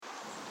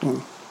1,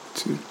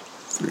 2,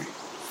 3,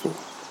 4.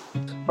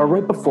 Or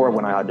right before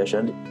when I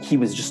auditioned, he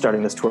was just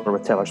starting this tour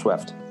with Taylor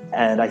Swift.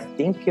 And I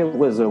think it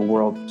was a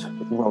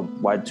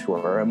worldwide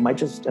tour. It might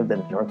just have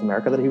been North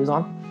America that he was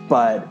on.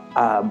 But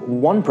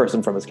one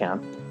person from his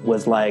camp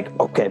was like,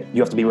 okay,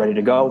 you have to be ready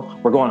to go.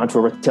 We're going on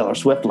tour with Taylor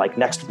Swift like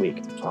next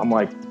week. So I'm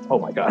like, oh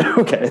my God,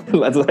 okay,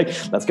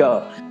 let's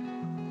go.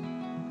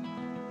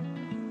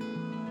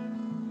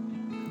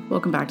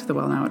 Welcome back to the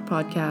Well Now It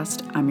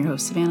podcast. I'm your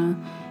host, Savannah.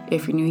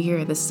 If you're new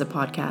here, this is a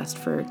podcast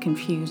for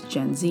confused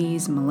Gen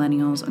Zs,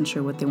 millennials,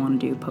 unsure what they want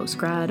to do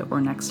post-grad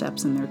or next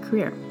steps in their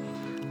career.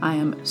 I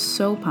am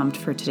so pumped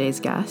for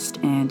today's guest,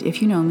 and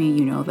if you know me,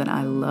 you know that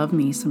I love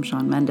me some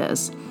Shawn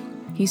Mendes.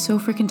 He's so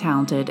freaking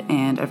talented,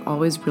 and I've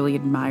always really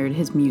admired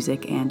his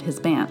music and his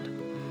band.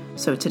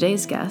 So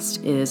today's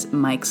guest is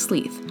Mike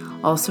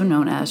Sleeth, also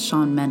known as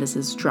Shawn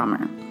Mendes'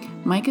 drummer.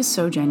 Mike is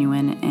so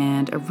genuine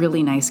and a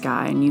really nice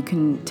guy, and you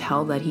can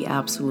tell that he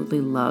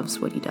absolutely loves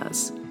what he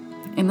does.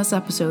 In this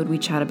episode, we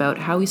chat about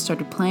how he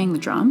started playing the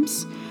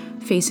drums,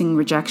 facing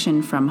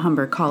rejection from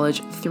Humber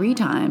College 3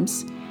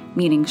 times,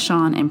 meeting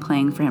Shawn and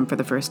playing for him for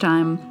the first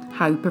time,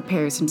 how he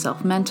prepares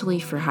himself mentally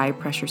for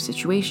high-pressure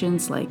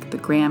situations like the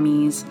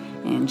Grammys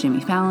and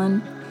Jimmy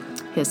Fallon,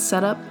 his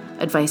setup,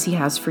 advice he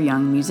has for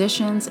young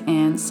musicians,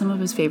 and some of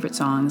his favorite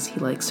songs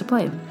he likes to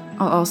play.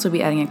 I'll also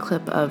be adding a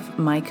clip of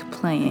Mike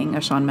playing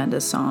a Shawn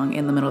Mendes song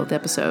in the middle of the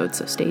episode,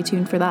 so stay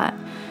tuned for that.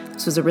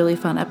 This was a really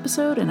fun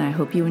episode, and I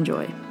hope you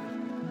enjoy.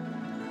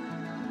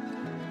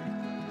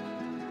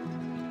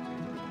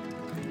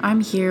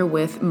 I'm here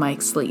with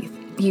Mike Sleeth.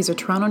 He's a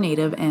Toronto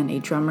native and a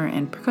drummer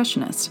and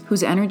percussionist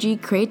whose energy,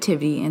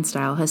 creativity, and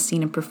style has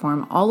seen him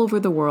perform all over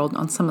the world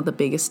on some of the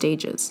biggest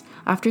stages.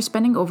 After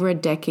spending over a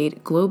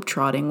decade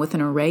globe-trotting with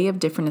an array of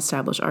different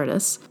established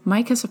artists,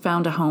 Mike has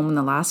found a home in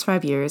the last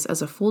 5 years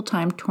as a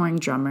full-time touring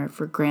drummer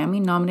for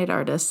Grammy-nominated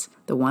artists,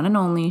 the one and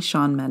only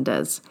Shawn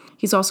Mendes.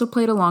 He's also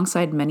played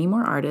alongside many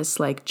more artists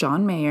like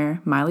John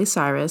Mayer, Miley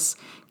Cyrus,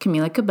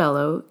 Camila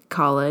Cabello,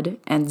 Khalid,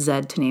 and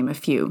Zedd, to name a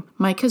few.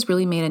 Mike has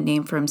really made a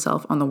name for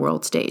himself on the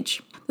world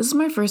stage. This is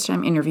my first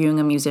time interviewing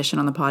a musician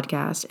on the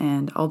podcast,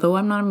 and although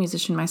I'm not a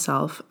musician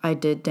myself, I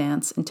did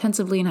dance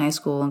intensively in high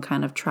school and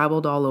kind of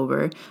traveled all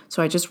over,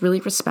 so I just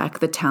really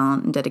respect the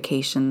talent and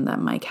dedication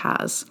that Mike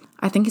has.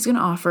 I think he's going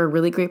to offer a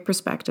really great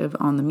perspective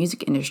on the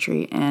music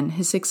industry, and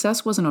his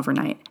success wasn't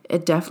overnight.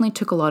 It definitely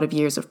took a lot of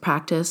years of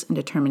practice and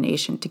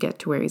determination to get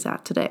to where he's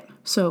at today.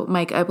 So,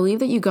 Mike, I believe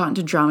that you got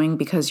into drumming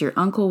because your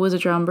uncle was a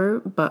drummer,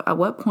 but at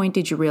what point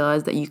did you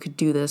realize that you could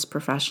do this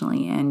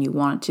professionally and you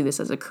wanted to do this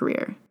as a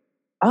career?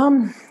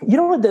 You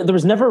know what? There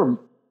was never.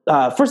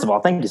 First of all,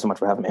 thank you so much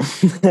for having me.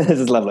 This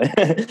is lovely.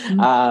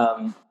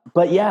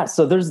 But yeah,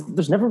 so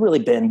there's never really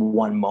been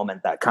one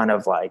moment that kind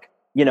of like,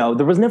 there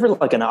was never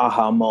like an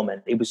aha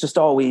moment. It was just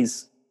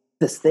always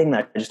this thing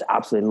that I just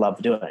absolutely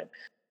loved doing.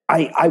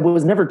 I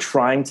was never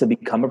trying to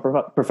become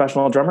a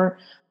professional drummer.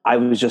 I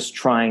was just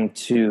trying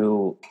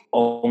to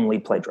only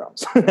play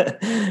drums.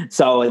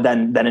 So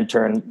then in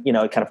turn,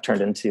 it kind of turned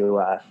into.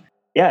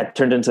 It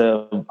turned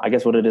into, I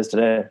guess, what it is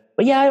today.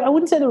 But yeah, I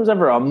wouldn't say there was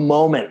ever a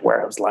moment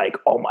where I was like,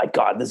 oh my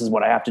God, this is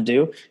what I have to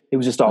do. It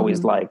was just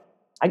always like,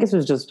 I guess it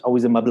was just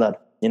always in my blood,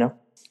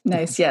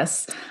 Nice,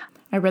 yes.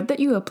 I read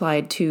that you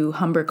applied to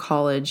Humber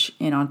College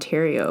in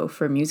Ontario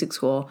for music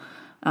school,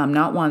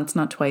 not once,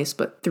 not twice,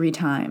 but 3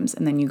 times,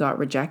 and then you got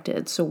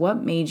rejected. So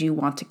what made you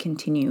want to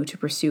continue to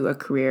pursue a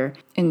career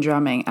in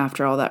drumming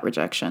after all that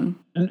rejection?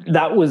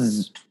 That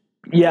was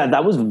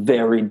a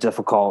very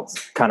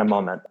difficult kind of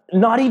moment.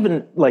 Not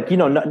even like,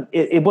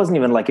 it wasn't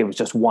even like it was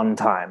just one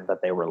time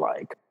that they were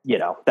like,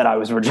 that I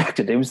was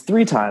rejected. It was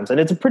 3 times. And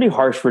it's a pretty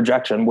harsh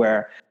rejection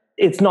where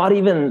it's not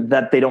even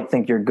that they don't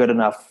think you're good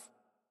enough,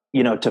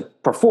 to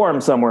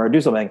perform somewhere or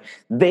do something.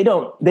 They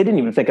didn't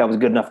even think I was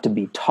good enough to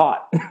be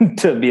taught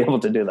to be able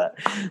to do that.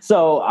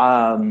 So,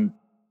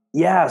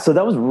 so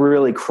that was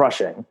really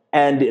crushing.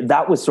 And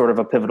that was sort of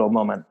a pivotal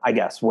moment, I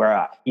guess,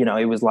 where,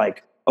 it was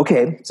like,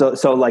 okay,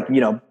 so like,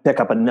 pick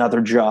up another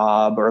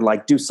job or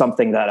like do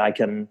something that I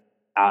can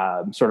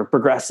sort of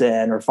progress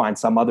in or find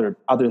some other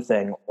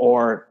thing,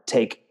 or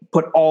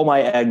put all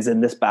my eggs in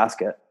this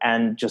basket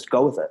and just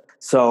go with it.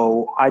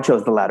 So I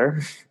chose the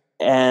latter.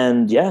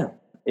 And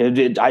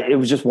it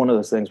was just one of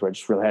those things where I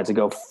just really had to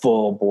go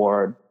full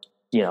board,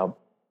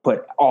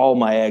 put all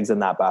my eggs in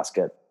that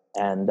basket.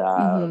 And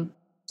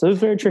so it was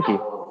very tricky.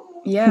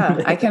 Yeah,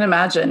 I can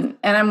imagine.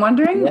 And I'm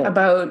wondering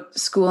about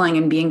schooling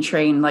and being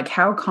trained. Like,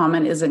 how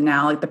common is it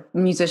now? Like, the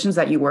musicians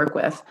that you work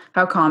with,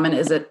 how common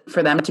is it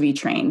for them to be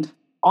trained?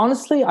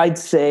 Honestly, I'd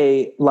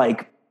say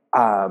like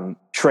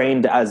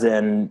trained as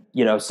in,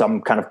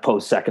 some kind of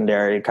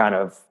post-secondary kind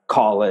of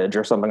college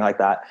or something like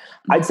that.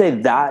 I'd say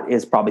that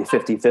is probably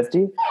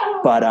 50-50.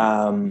 But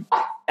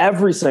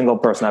every single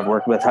person I've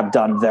worked with have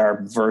done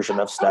their version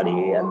of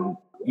study, and,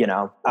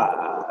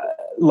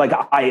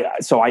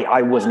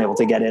 I wasn't able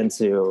to get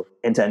into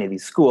any of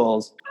these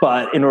schools,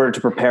 but in order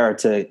to prepare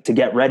to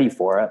get ready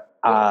for it,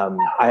 I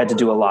had to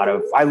do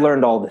I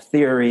learned all the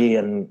theory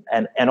and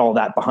all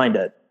that behind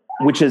it,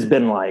 which has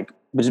been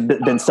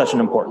such an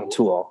important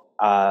tool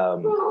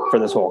for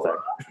this whole thing.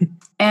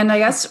 And I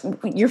guess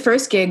your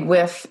first gig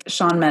with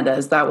Shawn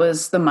Mendes, that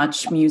was the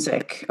Much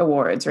Music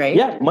Awards, right?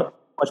 Yeah, Much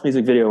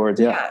Music Video Awards.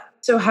 Yeah.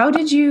 So how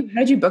did you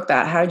book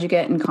that? How did you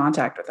get in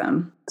contact with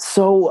him?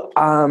 So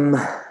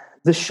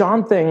the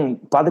Shawn thing,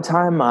 by the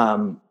time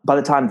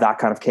that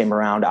kind of came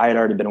around, I had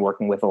already been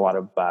working with a lot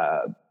of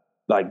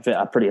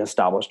pretty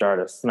established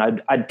artists,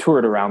 and I'd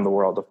toured around the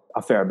world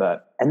a fair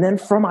bit. And then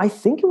I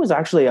think it was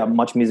actually a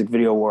Much Music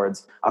Video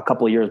Awards a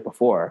couple of years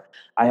before,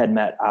 I had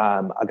met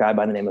a guy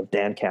by the name of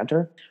Dan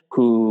Cantor,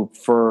 who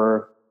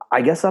for,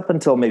 I guess, up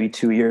until maybe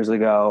 2 years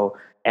ago,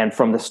 and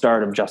from the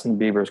start of Justin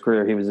Bieber's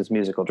career, he was his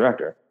musical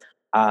director,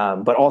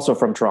 but also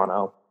from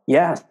Toronto.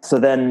 Yeah. So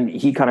then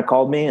he kind of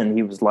called me and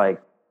he was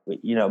like,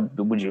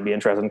 would you be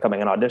interested in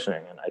coming and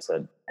auditioning? And I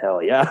said,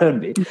 hell yeah, I'd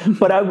be.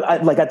 But I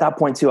like at that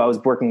point too, I was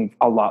working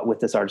a lot with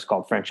this artist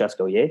called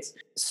Francesco Yates.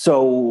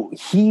 So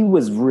he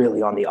was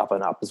really on the up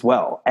and up as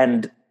well.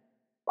 And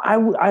I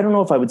don't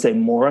know if I would say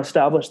more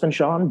established than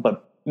Shawn,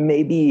 but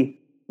maybe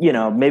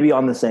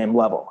on the same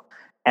level.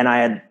 And I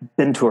had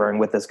been touring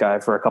with this guy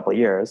for a couple of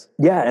years.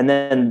 Yeah. And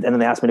then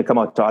they asked me to come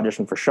out to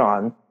audition for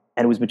Shawn.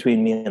 And it was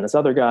between me and this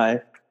other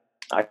guy.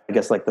 I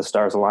guess like the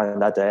stars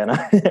aligned that day, and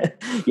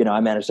I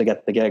managed to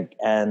get the gig,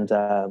 and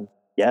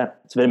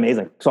it's been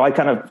amazing. So I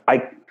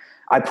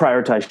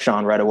prioritized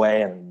Shawn right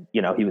away, and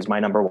he was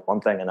my number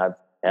one thing, and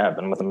I've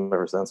been with him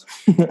ever since.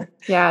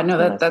 Yeah,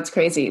 no, that's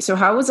crazy. So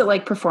how was it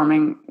like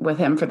performing with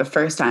him for the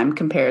first time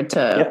compared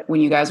to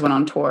when you guys went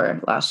on tour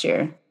last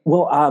year?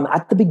 Well,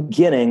 at the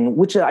beginning,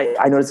 which I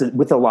noticed it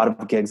with a lot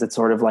of gigs, it's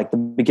sort of like the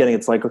beginning.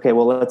 It's like, okay,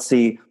 well, let's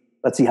see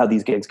how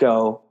these gigs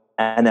go,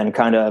 and then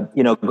kind of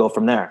go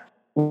from there.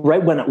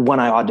 Right when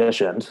I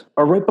auditioned,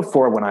 or right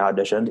before when I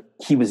auditioned,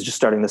 he was just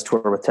starting this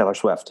tour with Taylor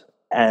Swift.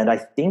 And I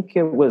think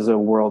it was a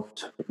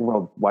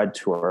worldwide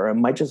tour. It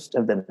might just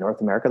have been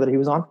North America that he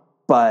was on.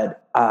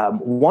 But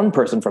one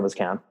person from his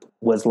camp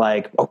was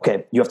like,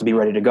 okay, you have to be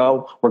ready to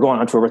go. We're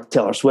going on tour with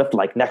Taylor Swift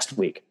like next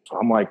week. So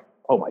I'm like,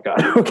 oh my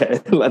God, okay,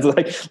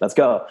 let's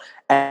go.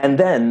 And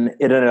then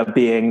it ended up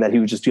being that he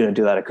was just going to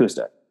do that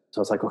acoustic.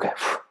 So it's like, okay,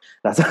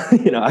 that's,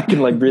 I can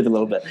like breathe a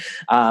little bit.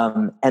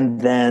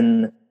 And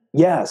then,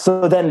 so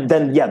so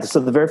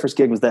the very first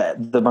gig was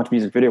the Much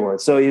Music Video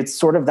Awards. So it's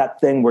sort of that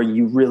thing where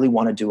you really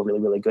want to do a really,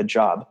 really good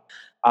job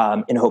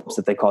in hopes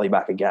that they call you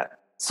back again.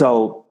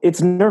 So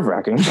it's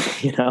nerve-wracking,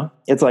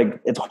 It's like,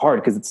 it's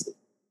hard because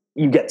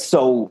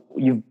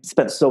you've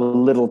spent so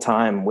little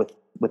time with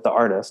the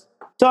artist.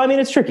 So, I mean,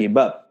 it's tricky,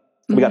 but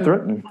we got through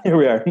it and here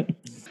we are.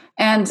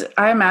 And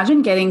I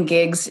imagine getting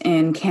gigs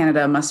in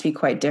Canada must be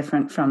quite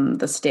different from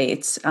the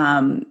States.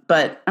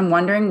 But I'm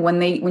wondering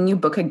when you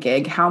book a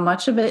gig, how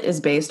much of it is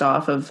based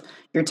off of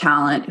your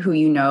talent, who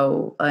you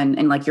know,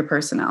 and like your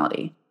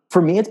personality?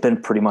 For me, it's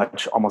been pretty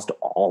much almost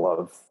all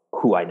of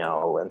who I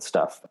know and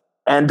stuff.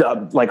 And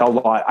like a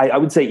lot, I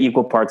would say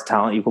equal parts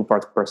talent, equal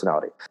parts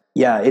personality.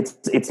 Yeah,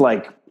 it's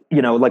like,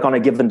 like on a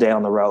given day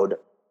on the road,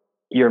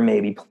 you're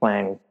maybe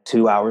playing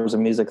 2 hours of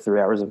music, 3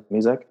 hours of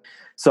music.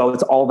 So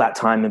it's all that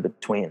time in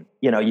between,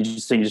 you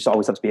just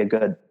always have to be a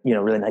good,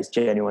 really nice,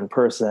 genuine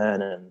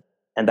person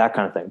and that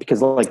kind of thing.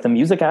 Because like the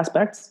music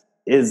aspects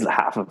is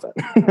half of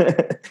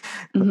it,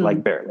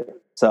 like barely.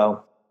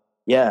 So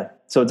yeah,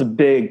 so it's a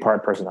big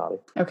part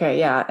personality. Okay,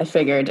 yeah, I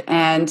figured.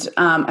 And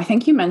I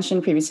think you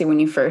mentioned previously when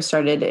you first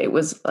started, it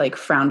was like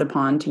frowned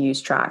upon to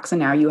use tracks, and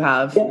now you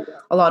have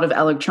a lot of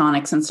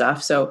electronics and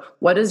stuff. So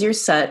what does your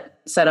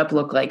setup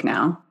look like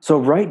now? So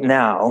right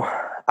now,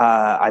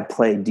 I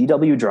play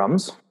DW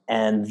drums.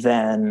 And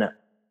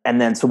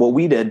then so what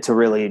we did to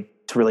really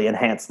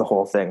enhance the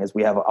whole thing is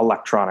we have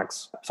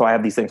electronics. So I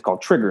have these things called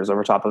triggers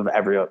over top of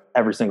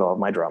every single of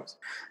my drums.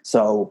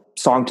 So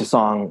song to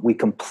song, we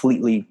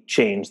completely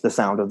change the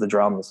sound of the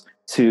drums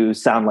to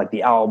sound like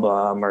the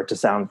album or to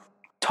sound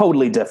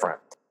totally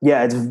different.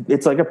 Yeah,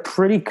 it's like a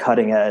pretty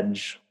cutting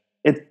edge.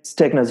 It's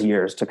taken us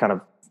years to kind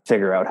of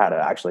figure out how to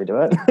actually do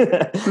it.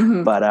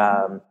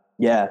 But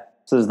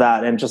so there's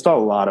that, and just a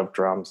lot of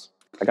drums.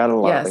 I got a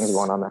lot of things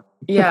going on there.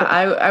 Yeah,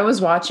 I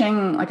was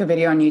watching like a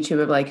video on YouTube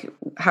of like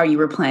how you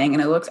were playing,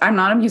 and I'm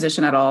not a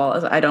musician at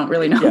all. I don't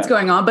really know what's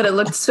going on, but it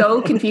looked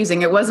so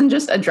confusing. It wasn't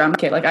just a drum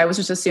kit. Like I was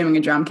just assuming a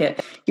drum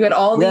kit. You had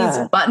all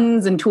these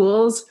buttons and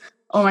tools.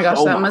 Oh my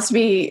gosh, that must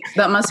be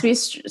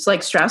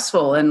like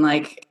stressful. And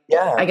like,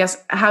 I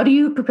guess, how do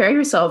you prepare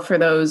yourself for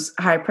those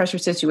high pressure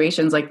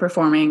situations, like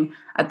performing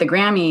at the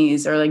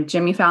Grammys or like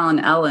Jimmy Fallon,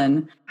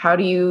 Ellen? How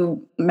do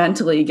you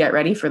mentally get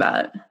ready for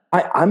that?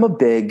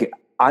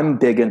 I'm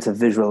big into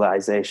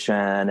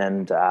visualization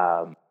and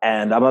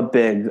I'm a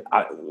big,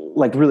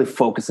 like really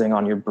focusing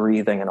on your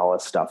breathing and all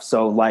this stuff.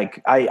 So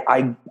like I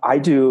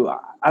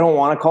don't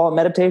want to call it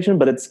meditation,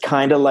 but it's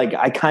kind of like,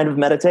 I kind of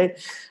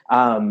meditate.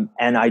 And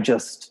I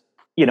just,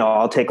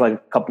 I'll take like a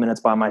couple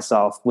minutes by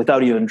myself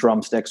without even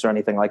drumsticks or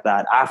anything like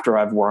that after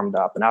I've warmed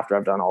up and after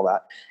I've done all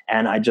that.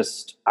 And I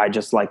just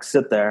like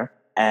sit there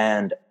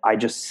and I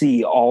just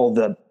see all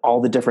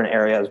the different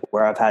areas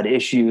where I've had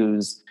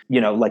issues,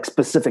 like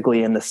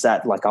specifically in the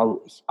set. Like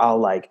I'll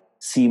like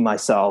see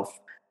myself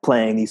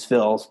playing these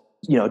fills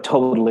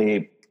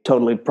totally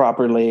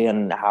properly,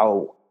 and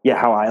how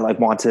I like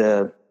want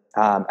to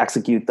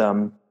execute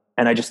them.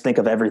 And I just think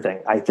of everything.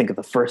 I think of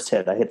the first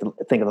hit,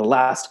 think of the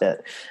last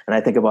hit, and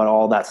I think about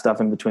all that stuff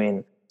in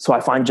between. So I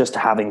find just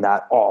having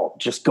that all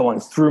just going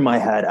through my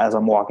head as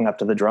I'm walking up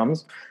to the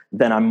drums,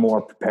 then I'm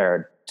more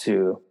prepared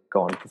to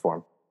go and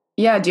perform.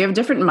 Yeah. Do you have a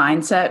different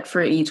mindset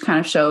for each kind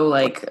of show,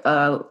 like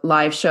a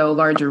live show,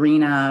 large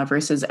arena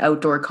versus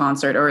outdoor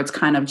concert, or it's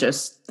kind of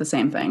just the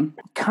same thing?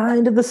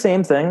 Kind of the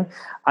same thing.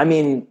 I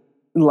mean,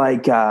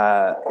 like,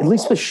 at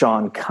least with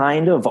Sean,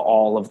 kind of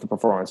all of the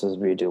performances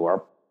we do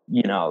are,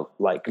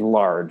 like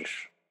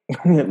large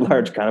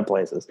kind of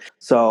places.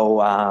 So,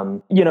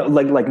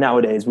 like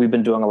nowadays we've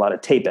been doing a lot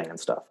of taping and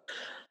stuff.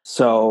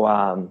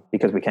 So,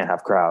 because we can't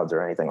have crowds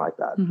or anything like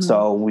that. Mm-hmm.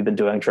 So we've been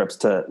doing trips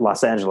to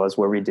Los Angeles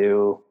where we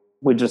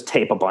just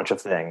tape a bunch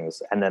of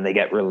things and then they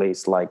get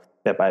released like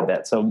bit by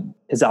bit. So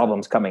his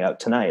album's coming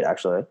out tonight,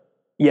 actually.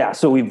 Yeah.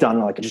 So we've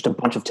done like just a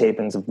bunch of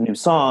tapings of new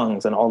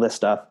songs and all this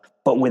stuff.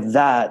 But with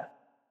that,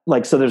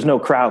 like, so there's no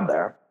crowd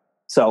there.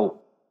 So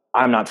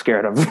I'm not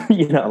scared of,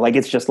 like,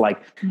 it's just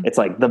like, it's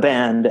like the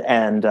band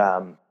and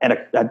a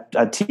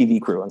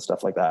TV crew and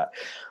stuff like that.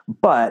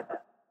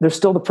 But there's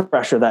still the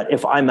pressure that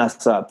if I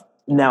mess up,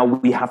 now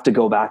we have to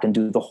go back and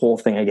do the whole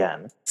thing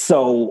again.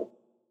 So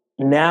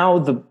now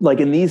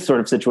in these sort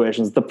of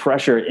situations, the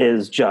pressure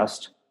is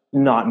just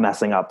not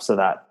messing up so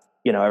that,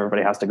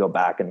 everybody has to go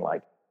back and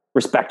like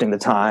respecting the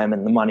time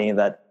and the money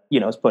that,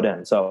 is put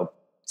in. So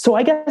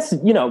I guess,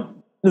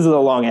 this is a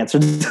long answer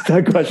to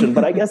that question,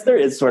 but I guess there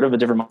is sort of a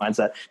different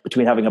mindset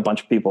between having a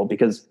bunch of people,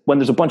 because when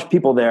there's a bunch of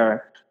people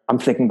there, I'm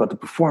thinking about the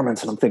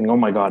performance and I'm thinking, oh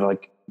my God,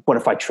 like, what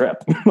if I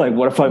trip? Like,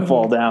 what if I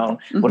fall down?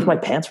 What if my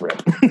pants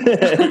rip?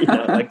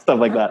 Like stuff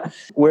like that.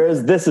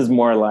 Whereas this is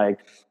more like,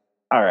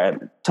 all right,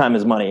 time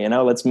is money,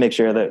 let's make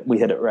sure that we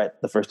hit it right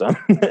the first time.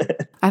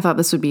 I thought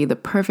this would be the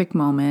perfect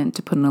moment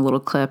to put in a little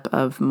clip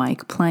of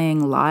Mike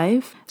playing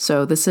live.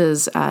 So this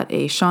is at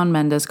a Shawn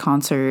Mendes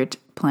concert,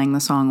 playing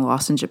the song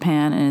Lost in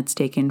Japan, and it's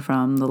taken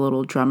from the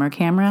little drummer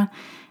camera.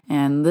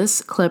 And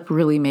this clip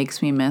really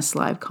makes me miss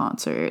live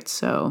concerts,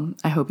 so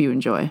I hope you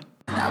enjoy.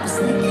 I was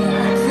thinking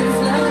I could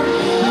fly.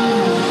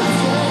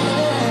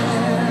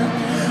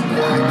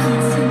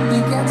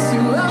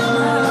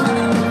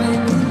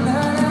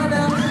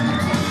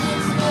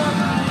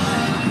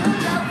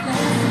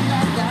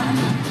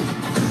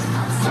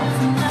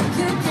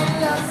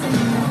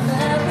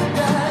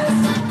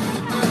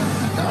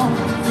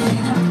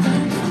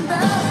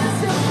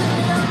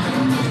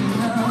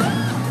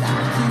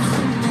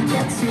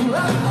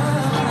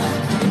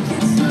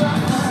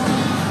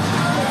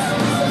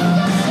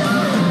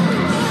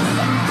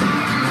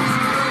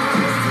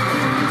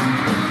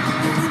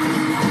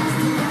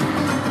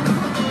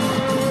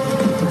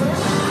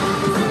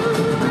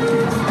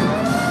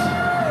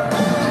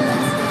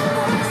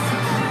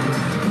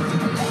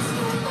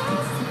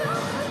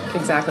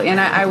 Exactly. And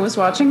I was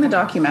watching the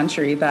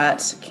documentary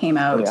that came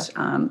out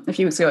a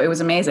few weeks ago. It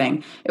was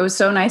amazing. It was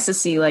so nice to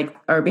see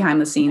our behind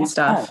the scenes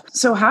stuff.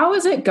 So how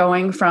is it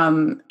going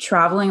from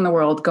traveling the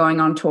world, going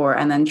on tour,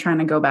 and then trying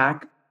to go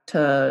back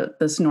to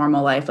this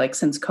normal life, like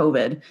since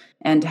COVID?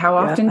 And how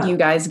often do you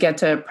guys get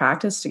to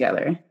practice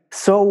together?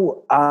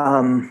 So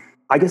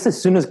I guess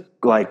as soon as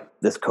like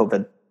this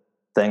COVID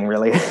thing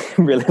really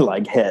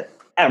like hit,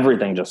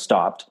 everything just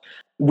stopped.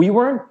 We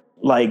weren't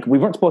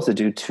supposed to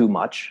do too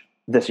much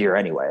this year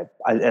anyway,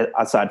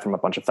 aside from a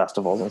bunch of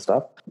festivals and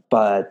stuff.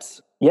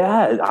 But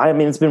yeah, I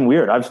mean, it's been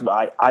weird. I've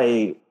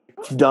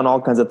done all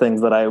kinds of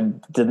things that I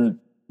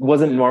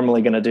wasn't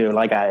normally going to do.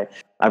 Like I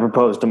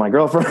proposed to my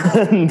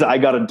girlfriend. I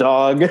got a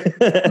dog.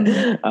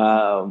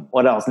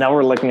 What else? Now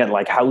we're looking at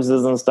like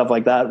houses and stuff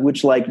like that,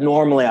 which like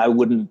normally I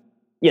wouldn't,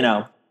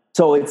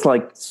 so it's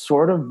like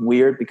sort of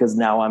weird because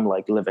now I'm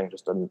like living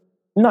just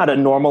not a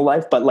normal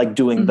life, but like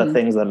doing the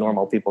things that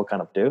normal people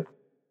kind of do.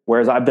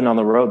 Whereas I've been on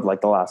the road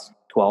like the last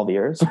 12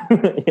 years,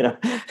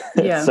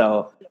 Yeah.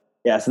 So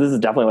this is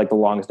definitely like the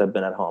longest I've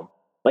been at home.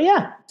 But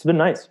yeah, it's been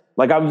nice.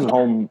 Like I was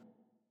home.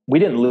 We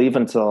didn't leave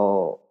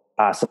until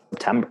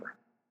September.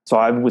 So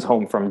I was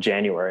home from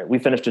January. We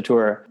finished a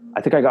tour.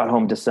 I think I got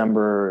home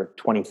December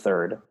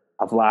 23rd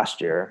of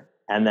last year.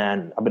 And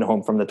then I've been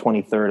home from the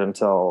 23rd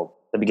until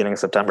the beginning of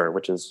September,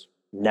 which has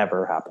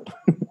never happened.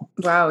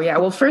 Wow. Yeah.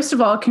 Well, first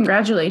of all,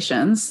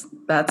 congratulations.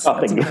 That's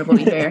incredible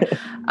to hear.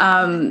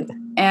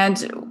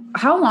 And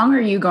how long are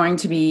you going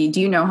to be,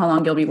 do you know how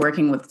long you'll be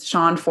working with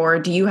Sean for?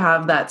 Do you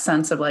have that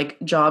sense of like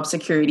job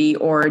security,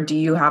 or do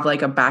you have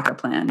like a backup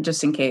plan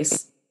just in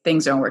case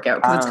things don't work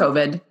out? Because it's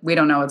COVID. We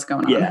don't know what's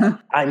going on. Yeah.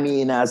 I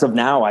mean, as of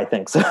now, I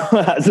think so.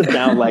 As of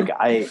now, like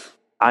I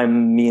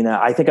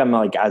think I'm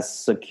like as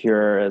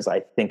secure as I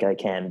think I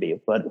can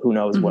be, but who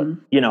knows what,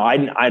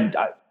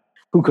 I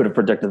who could have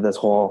predicted this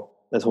whole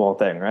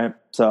thing. Right.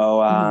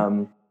 So,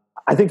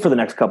 I think for the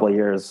next couple of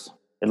years,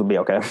 it'll be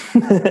okay.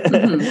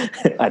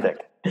 I think.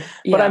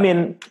 But I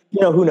mean,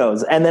 who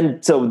knows? And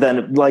then, so I've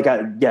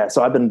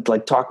been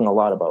like talking a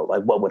lot about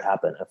like what would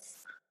happen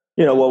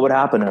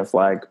if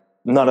like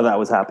none of that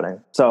was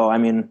happening. So, I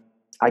mean,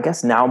 I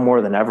guess now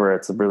more than ever,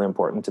 it's really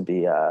important to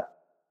be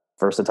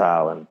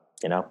versatile and,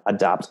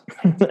 adapt.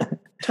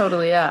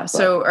 Totally. Yeah.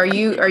 So are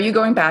you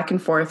going back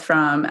and forth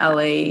from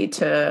LA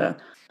to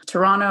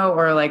Toronto,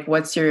 or like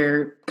what's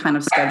your kind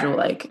of schedule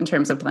like in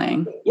terms of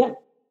playing? Yeah.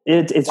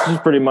 It's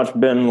just pretty much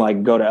been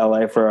like go to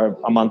LA for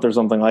a month or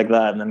something like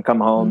that, and then come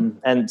home.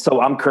 And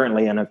so I'm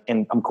currently I'm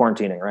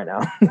quarantining right now.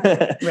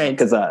 Right.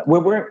 Because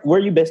where are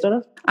you based out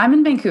of? I'm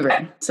in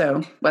Vancouver,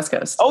 so West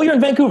Coast. Oh, you're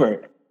in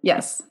Vancouver.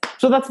 Yes.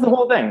 So that's the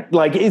whole thing.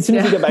 Like as soon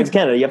as you get back to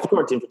Canada, you have to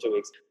quarantine for 2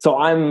 weeks. So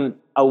I'm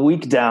a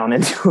week down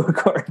into a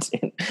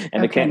quarantine,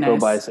 and it can't go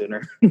by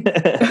sooner.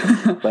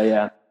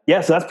 But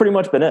yeah. So that's pretty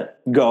much been it.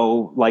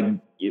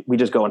 We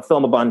just go and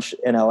film a bunch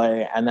in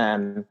LA, and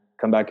then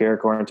come back here,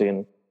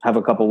 quarantine, have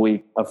a couple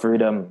weeks of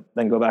freedom,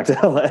 then go back to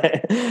LA.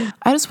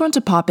 I just wanted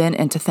to pop in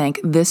and to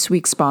thank this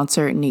week's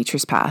sponsor,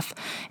 Nature's Path.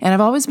 And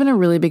I've always been a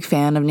really big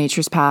fan of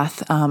Nature's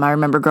Path. I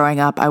remember growing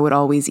up, I would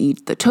always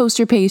eat the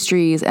toaster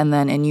pastries, and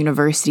then in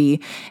university,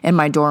 in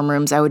my dorm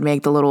rooms, I would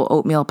make the little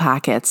oatmeal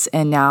packets.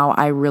 And now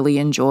I really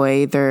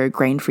enjoy their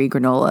grain-free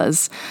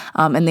granolas.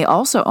 And they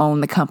also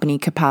own the company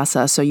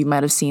Capasa, so you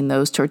might have seen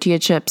those tortilla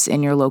chips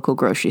in your local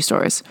grocery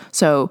stores.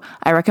 So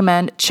I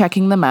recommend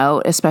checking them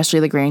out, especially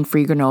the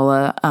grain-free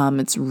granola.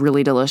 It's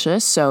really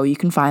delicious. So you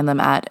can find them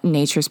at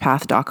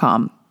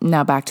naturespath.com.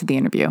 Now back to the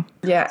interview.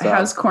 Yeah. So,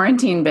 how's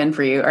quarantine been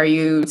for you? Are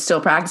you still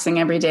practicing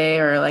every day,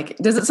 or like,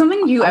 does it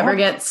something you ever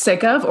get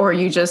sick of, or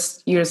you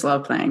just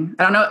love playing?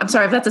 I don't know. I'm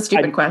sorry if that's a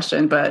stupid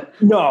question, but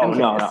no.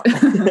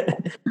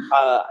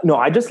 No,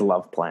 I just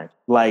love playing.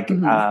 Like,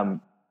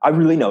 I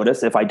really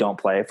notice if I don't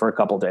play for a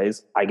couple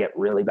days, I get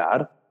really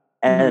bad.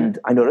 And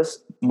I notice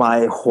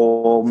my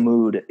whole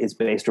mood is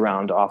based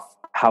around off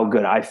how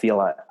good I feel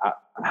I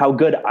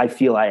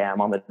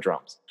am on the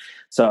drums.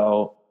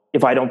 So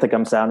if I don't think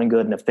I'm sounding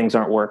good, and if things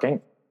aren't working,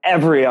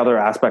 every other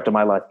aspect of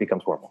my life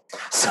becomes horrible.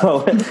 So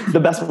the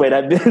best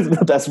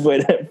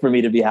way for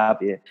me to be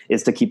happy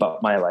is to keep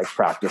up my like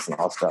practice and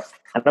all stuff.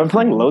 And I'm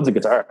playing loads of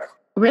guitar.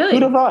 Really?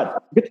 Who'd have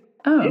thought?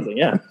 Oh, amazing,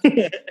 yeah.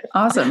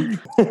 Awesome.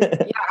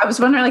 Yeah, I was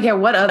wondering, like,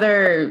 what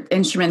other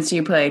instruments do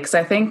you play? Because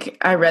I think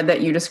I read that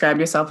you described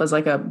yourself as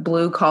like a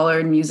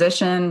blue-collared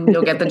musician.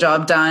 You'll get the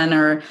job done.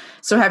 Or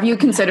so, have you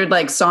considered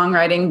like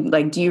songwriting?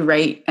 Like, do you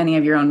write any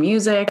of your own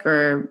music,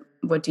 or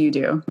what do you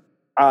do?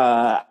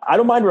 I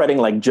don't mind writing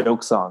like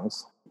joke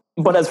songs,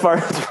 but as far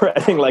as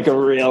writing like a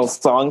real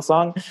song,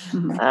 I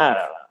don't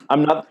know.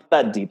 I'm not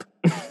that deep.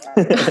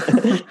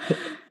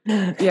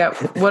 Yeah.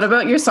 What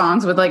about your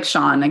songs with like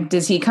Sean? Like,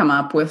 does he come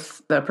up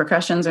with the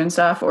percussions and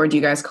stuff, or do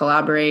you guys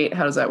collaborate?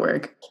 How does that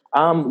work?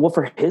 Well,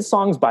 for his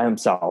songs by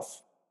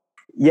himself,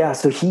 yeah.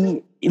 So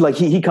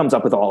he comes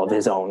up with all of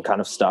his own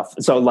kind of stuff.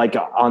 So like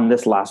on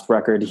this last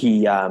record,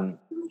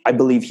 I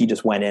believe he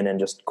just went in and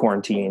just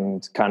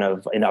quarantined kind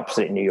of in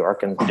upstate New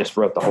York, and he just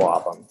wrote the whole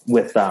album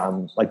with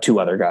like two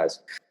other guys.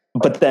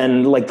 But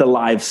then like the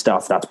live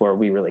stuff, that's where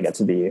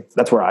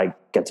I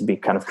get to be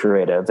kind of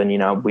creative,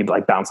 and we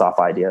like bounce off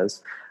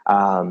ideas.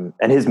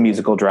 And his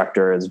musical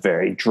director is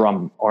very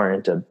drum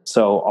oriented.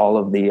 So all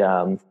of the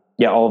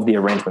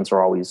arrangements we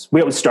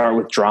always start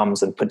with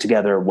drums and put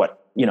together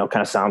what, kind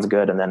of sounds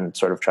good, and then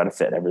sort of try to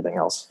fit everything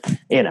else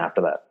in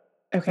after that.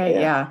 Okay.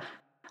 Yeah.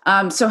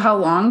 So how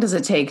long does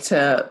it take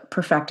to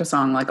perfect a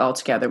song like all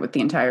together with the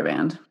entire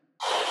band?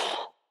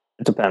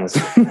 It depends.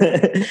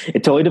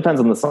 It totally depends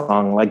on the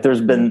song. Like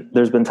there's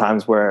been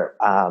times where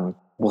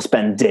we'll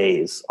spend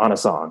days on a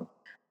song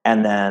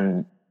and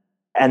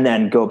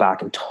then go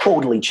back and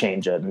totally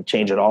change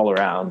it all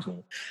around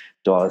and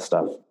do all this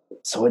stuff.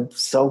 So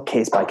it's so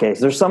case by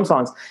case. There's some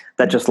songs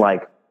that just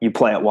like you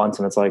play it once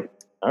and it's like,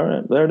 all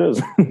right, there it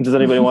is. Does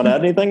anybody want to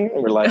add anything?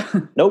 And we're like,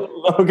 nope.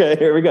 Okay,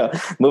 here we go.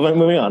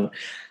 Moving on.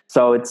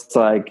 So it's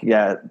like,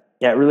 yeah,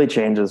 it really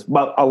changes.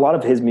 But a lot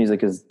of his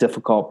music is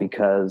difficult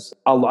because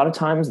a lot of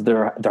times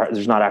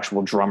there's not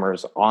actual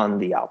drummers on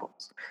the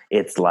albums.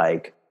 It's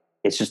like,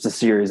 it's just a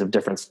series of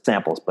different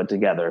samples put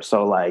together.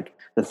 So like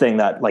the thing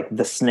that like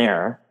the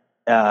snare,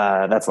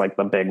 that's like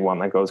the big one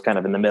that goes kind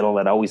of in the middle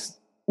that always,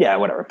 yeah,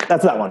 whatever.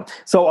 That's that one.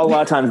 So a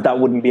lot of times that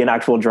wouldn't be an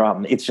actual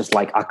drum. It's just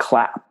like a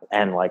clap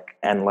and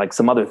like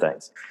some other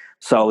things.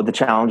 So the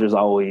challenge is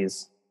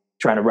always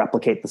trying to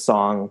replicate the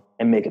song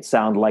and make it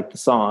sound like the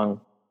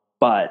song,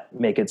 but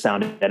make it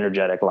sound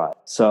energetic live.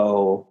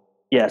 So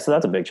yeah, so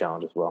that's a big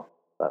challenge as well.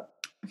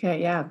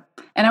 Okay, yeah.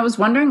 And I was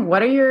wondering,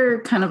 what are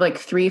your kind of like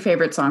 3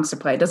 favorite songs to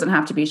play? It doesn't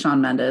have to be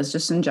Shawn Mendes,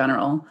 just in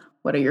general.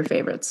 What are your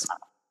favorites?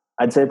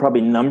 I'd say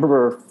probably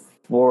number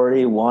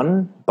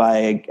 41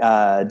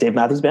 by Dave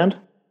Matthews Band.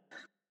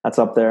 That's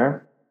up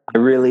there. I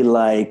really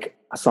like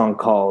a song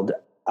called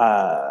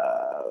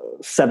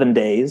 7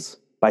 Days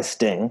by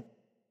Sting.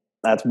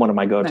 That's one of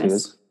my go-tos.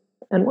 Nice.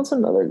 And what's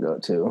another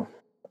go-to?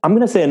 I'm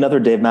going to say another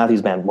Dave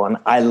Matthews Band one.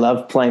 I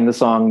love playing the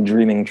song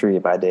Dreaming Tree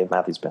by Dave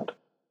Matthews Band.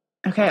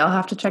 Okay, I'll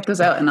have to check those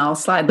out and I'll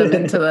slide them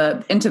into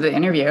the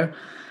interview.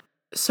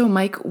 So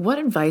Mike, what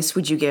advice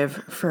would you give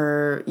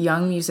for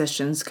young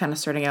musicians kind of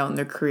starting out in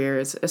their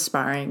careers,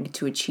 aspiring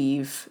to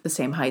achieve the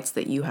same heights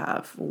that you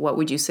have? What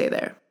would you say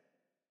there?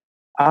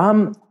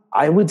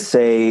 I would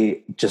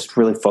say just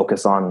really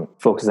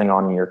focusing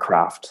on your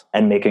craft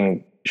and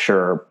making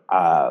sure,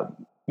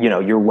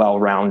 you're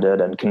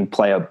well-rounded and can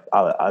play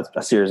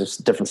a series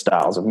of different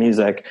styles of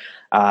music.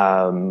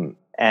 And,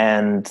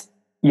 and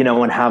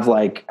have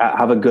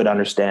a good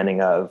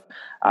understanding of,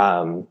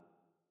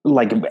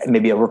 like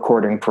maybe a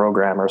recording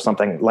program or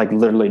something, like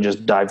literally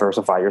just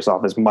diversify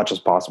yourself as much as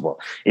possible.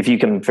 If you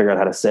can figure out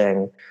how to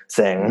sing,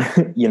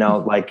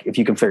 like if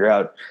you can figure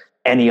out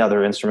any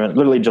other instrument,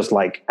 literally just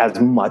like as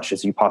much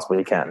as you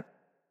possibly can.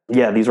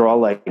 Yeah. These are all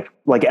like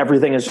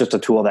everything is just a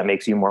tool that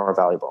makes you more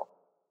valuable.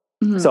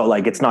 Mm-hmm. So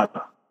like, it's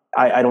not,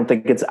 I don't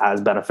think it's as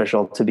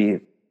beneficial to be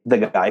the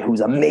guy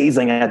who's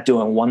amazing at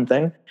doing one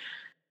thing.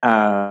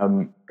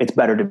 It's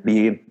better to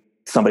be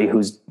somebody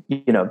who's,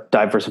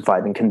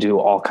 diversified and can do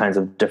all kinds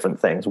of different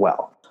things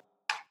well,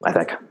 I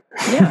think.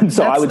 Yeah.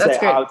 So I would say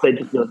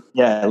just,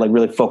 like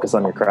really focus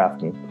on your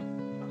craft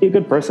and be a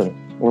good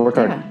person. Work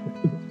hard.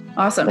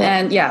 Awesome. Yeah.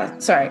 And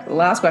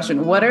last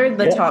question. What are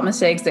the top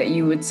mistakes that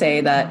you would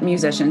say that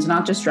musicians,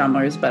 not just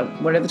drummers, but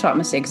what are the top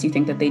mistakes you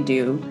think that they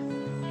do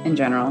in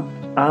general?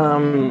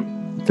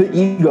 The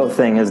ego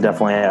thing is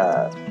definitely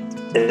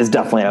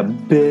a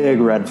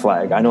big red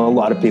flag. I know a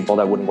lot of people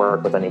that wouldn't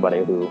work with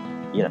anybody who,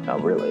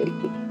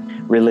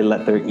 really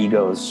let their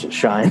egos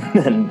shine.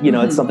 And,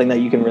 it's something that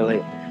you can really,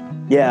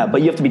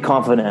 but you have to be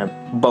confident,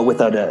 but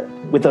without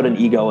an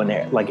ego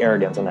and like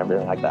arrogance and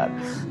everything like that.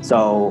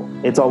 So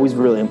it's always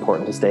really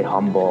important to stay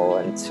humble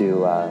and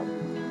to,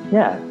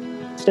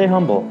 stay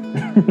humble.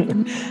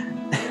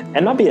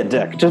 And not be a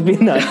dick, just be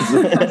nice.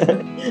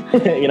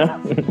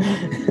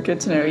 Good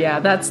to know. Yeah,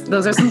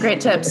 those are some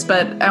great tips.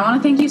 But I want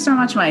to thank you so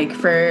much, Mike,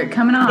 for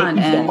coming on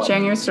and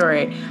sharing your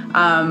story.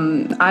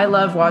 I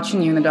love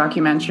watching you in the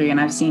documentary, and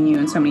I've seen you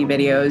in so many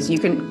videos. You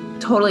can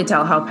totally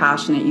tell how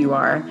passionate you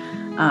are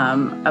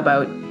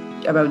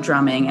about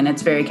drumming, and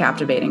it's very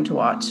captivating to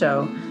watch.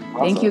 So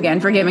thank you again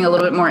for giving a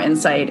little bit more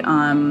insight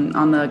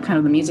on the kind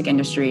of the music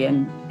industry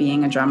and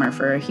being a drummer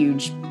for a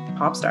huge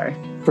pop star.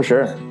 For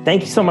sure.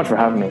 Thank you so much for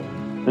having me.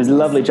 It was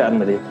lovely chatting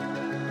with you.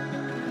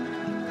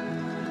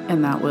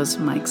 And that was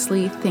Mike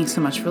Sleeth. Thanks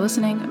so much for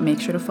listening. Make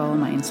sure to follow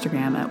my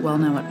Instagram at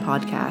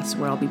wellknowitpodcast,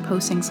 where I'll be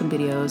posting some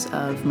videos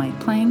of Mike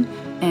playing.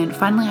 And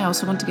finally, I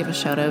also want to give a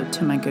shout out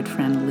to my good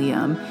friend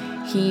Liam.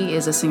 He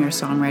is a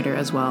singer-songwriter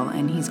as well,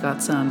 and he's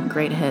got some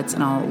great hits,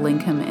 and I'll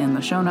link him in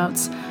the show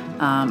notes.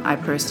 I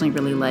personally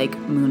really like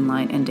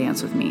Moonlight and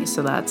Dance With Me,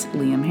 so that's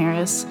Liam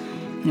Harris.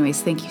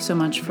 Anyways, thank you so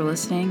much for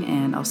listening,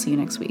 and I'll see you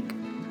next week.